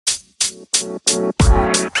Good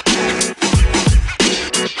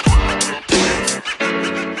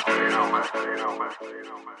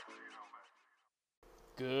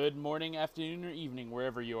morning, afternoon, or evening,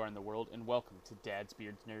 wherever you are in the world, and welcome to Dad's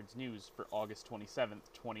Beards Nerds News for August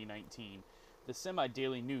 27th, 2019, the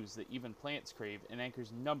semi-daily news that even plants crave and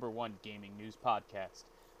Anchor's #1 gaming news podcast.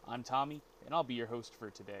 I'm Tommy, and I'll be your host for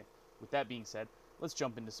today. With that being said, let's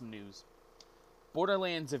jump into some news.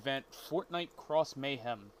 Borderlands event Fortnite Cross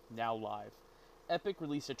Mayhem now live. Epic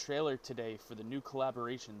released a trailer today for the new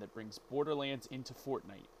collaboration that brings Borderlands into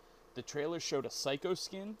Fortnite. The trailer showed a Psycho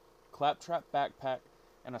skin, Claptrap backpack,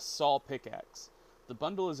 and a Saw pickaxe. The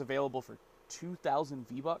bundle is available for 2,000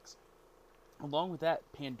 V-Bucks. Along with that,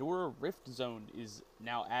 Pandora Rift Zone is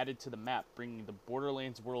now added to the map, bringing the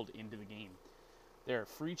Borderlands world into the game. There are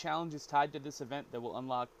free challenges tied to this event that will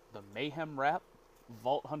unlock the Mayhem Wrap,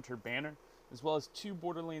 Vault Hunter banner, as well as 2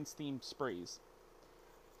 Borderlands-themed sprays.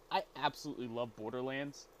 I absolutely love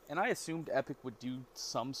Borderlands, and I assumed Epic would do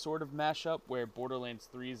some sort of mashup where Borderlands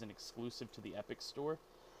 3 is an exclusive to the Epic Store.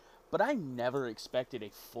 But I never expected a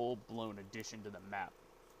full-blown addition to the map.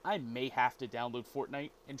 I may have to download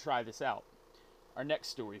Fortnite and try this out. Our next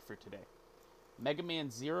story for today. Mega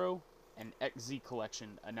Man Zero and XZ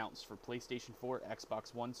Collection announced for PlayStation 4,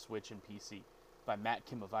 Xbox One, Switch, and PC by Matt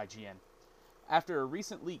Kim of IGN. After a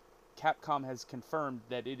recent leak, Capcom has confirmed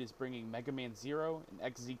that it is bringing Mega Man Zero and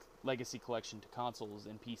XZ Legacy Collection to consoles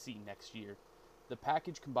and PC next year. The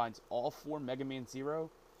package combines all 4 Mega Man Zero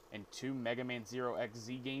and 2 Mega Man Zero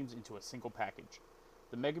XZ games into a single package.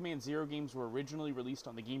 The Mega Man Zero games were originally released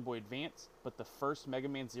on the Game Boy Advance, but the first Mega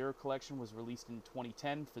Man Zero collection was released in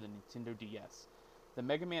 2010 for the Nintendo DS. The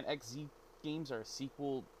Mega Man XZ games are a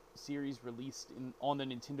sequel series released on the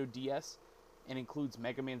Nintendo DS and includes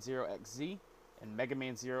Mega Man Zero XZ and Mega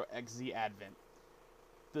Man Zero XZ Advent.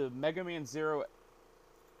 The Mega Man Zero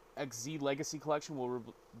XZ Legacy Collection will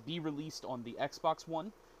be released on the Xbox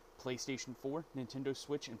One, PlayStation 4, Nintendo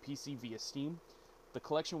Switch, and PC via Steam. The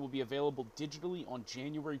collection will be available digitally on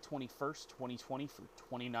January 21st, 2020 for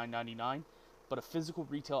 $29.99, but a physical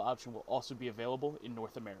retail option will also be available in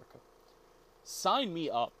North America. Sign me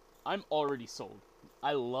up. I'm already sold.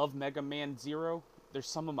 I love Mega Man Zero. They're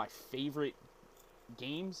some of my favorite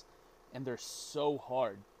games, and they're so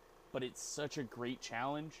hard, but it's such a great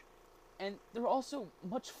challenge. And they're also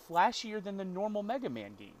much flashier than the normal Mega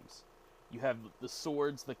Man games. You have the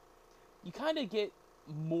swords, you kind of get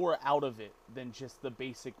more out of it than just the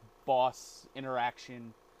basic boss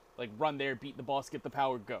interaction, like run there, beat the boss, get the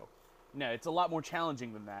power, go. No, it's a lot more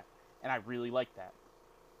challenging than that, and I really like that.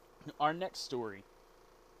 Our next story,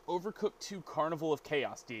 Overcooked 2 Carnival of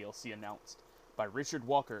Chaos DLC announced by Richard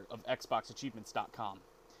Walker of XboxAchievements.com.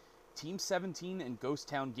 Team 17 and Ghost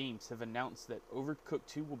Town Games have announced that Overcooked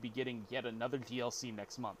 2 will be getting yet another DLC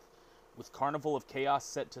next month, with Carnival of Chaos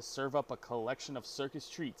set to serve up a collection of circus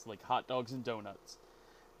treats like hot dogs and donuts.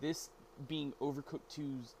 This being Overcooked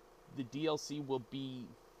 2's, the DLC will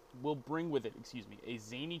bring with it, a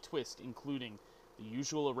zany twist including the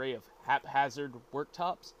usual array of haphazard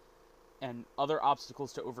worktops and other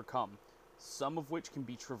obstacles to overcome, some of which can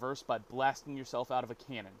be traversed by blasting yourself out of a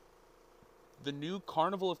cannon. The new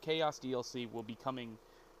Carnival of Chaos DLC will be coming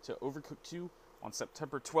to Overcooked 2 on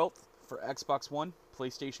September 12th for Xbox One,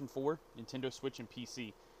 PlayStation 4, Nintendo Switch, and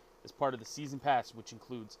PC as part of the Season Pass, which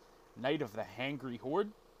includes Night of the Hangry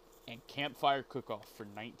Horde and Campfire Cook-Off for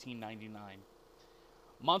 $19.99.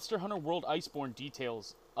 Monster Hunter World Iceborne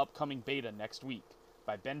details upcoming beta next week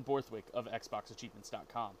by Ben Borthwick of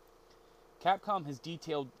XboxAchievements.com. Capcom has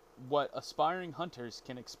detailed what aspiring hunters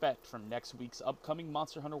can expect from next week's upcoming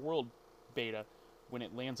Monster Hunter World beta when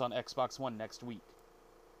it lands on Xbox One next week.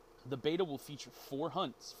 The beta will feature 4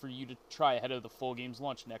 hunts for you to try ahead of the full game's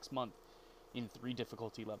launch next month in 3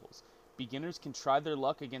 difficulty levels. Beginners can try their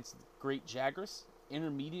luck against the Great Jagras,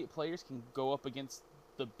 intermediate players can go up against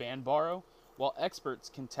the Banbaro, while experts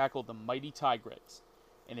can tackle the mighty Tigrex.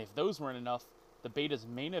 And if those weren't enough, the beta's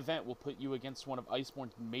main event will put you against one of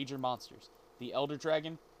Iceborne's major monsters, the Elder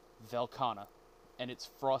Dragon, Velkhana, and its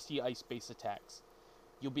frosty ice base attacks.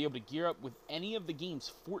 You'll be able to gear up with any of the game's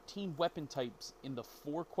 14 weapon types in the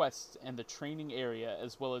 4 quests and the training area,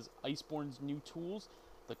 as well as Iceborne's new tools,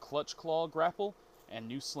 the Clutch Claw grapple, and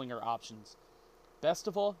new slinger options. Best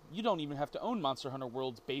of all, you don't even have to own Monster Hunter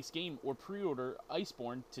World's base game or pre-order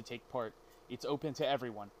Iceborne to take part. It's open to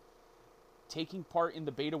everyone. Taking part in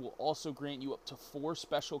the beta will also grant you up to 4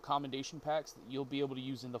 special commendation packs that you'll be able to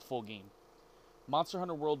use in the full game. Monster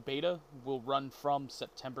Hunter World Beta will run from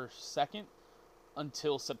September 2nd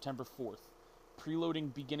until September 4th,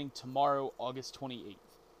 preloading beginning tomorrow, August 28th.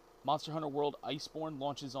 Monster Hunter World Iceborne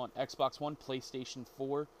launches on Xbox One, PlayStation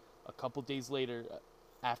 4, a couple days later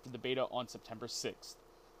after the beta on September 6th.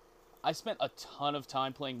 I spent a ton of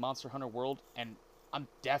time playing Monster Hunter World, and I'm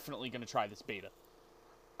definitely going to try this beta.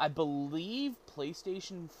 I believe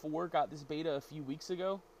PlayStation 4 got this beta a few weeks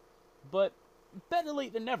ago, but better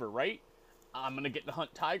late than never, right? I'm going to get to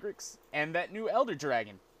hunt Tigrex and that new Elder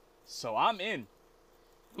Dragon, so I'm in.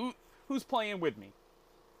 Who's playing with me?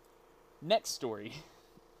 Next story.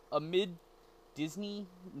 Amid Disney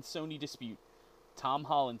and Sony dispute, Tom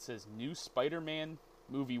Holland says new Spider-Man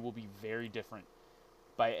movie will be very different,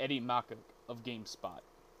 by Eddie Mack of GameSpot.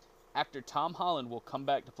 Actor Tom Holland will come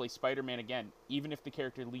back to play Spider-Man again, even if the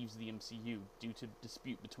character leaves the MCU due to the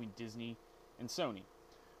dispute between Disney and Sony.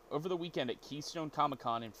 Over the weekend at Keystone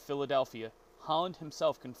Comic-Con in Philadelphia, Holland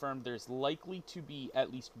himself confirmed there's likely to be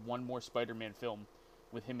at least one more Spider-Man film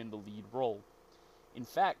with him in the lead role. In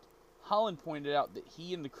fact, Holland pointed out that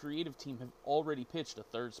he and the creative team have already pitched a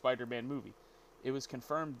third Spider-Man movie. It was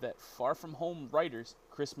confirmed that Far From Home writers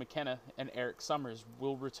Chris McKenna and Eric Summers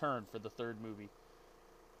will return for the third movie.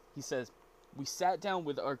 He says, "We sat down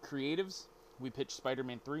with our creatives, we pitched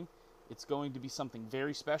Spider-Man 3. It's going to be something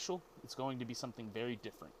very special. It's going to be something very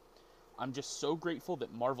different. I'm just so grateful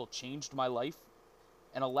that Marvel changed my life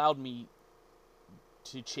and allowed me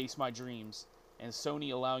to chase my dreams, and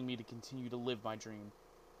Sony allowing me to continue to live my dream.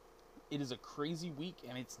 It is a crazy week,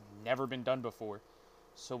 and it's never been done before.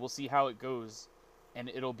 So we'll see how it goes, and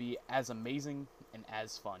it'll be as amazing and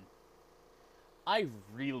as fun." I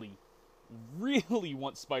really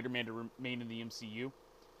want Spider-Man to remain in the MCU,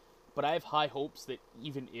 but I have high hopes that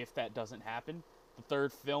even if that doesn't happen, the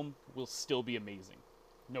third film will still be amazing.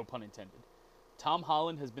 No pun intended. Tom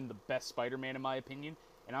Holland has been the best Spider-Man in my opinion,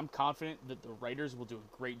 and I'm confident that the writers will do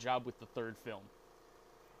a great job with the third film.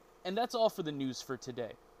 And that's all for the news for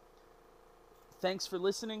today. Thanks for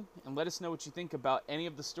listening, and let us know what you think about any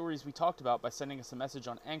of the stories we talked about by sending us a message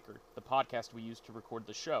on Anchor, the podcast we use to record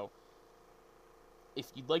the show.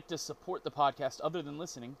 If you'd like to support the podcast other than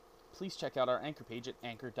listening, please check out our Anchor page at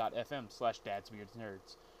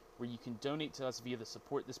anchor.fm/dadsbeardsnerds, where you can donate to us via the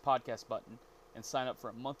Support This Podcast button and sign up for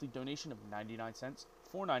a monthly donation of 99 cents,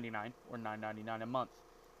 $4.99, or $9.99 a month.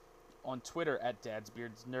 On Twitter at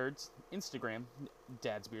dadsbeardsnerds, Instagram,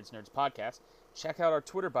 dadsbeardsnerdspodcast. Check out our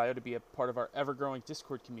Twitter bio to be a part of our ever-growing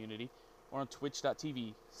Discord community, or on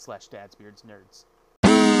twitch.tv/dadsbeardsnerds.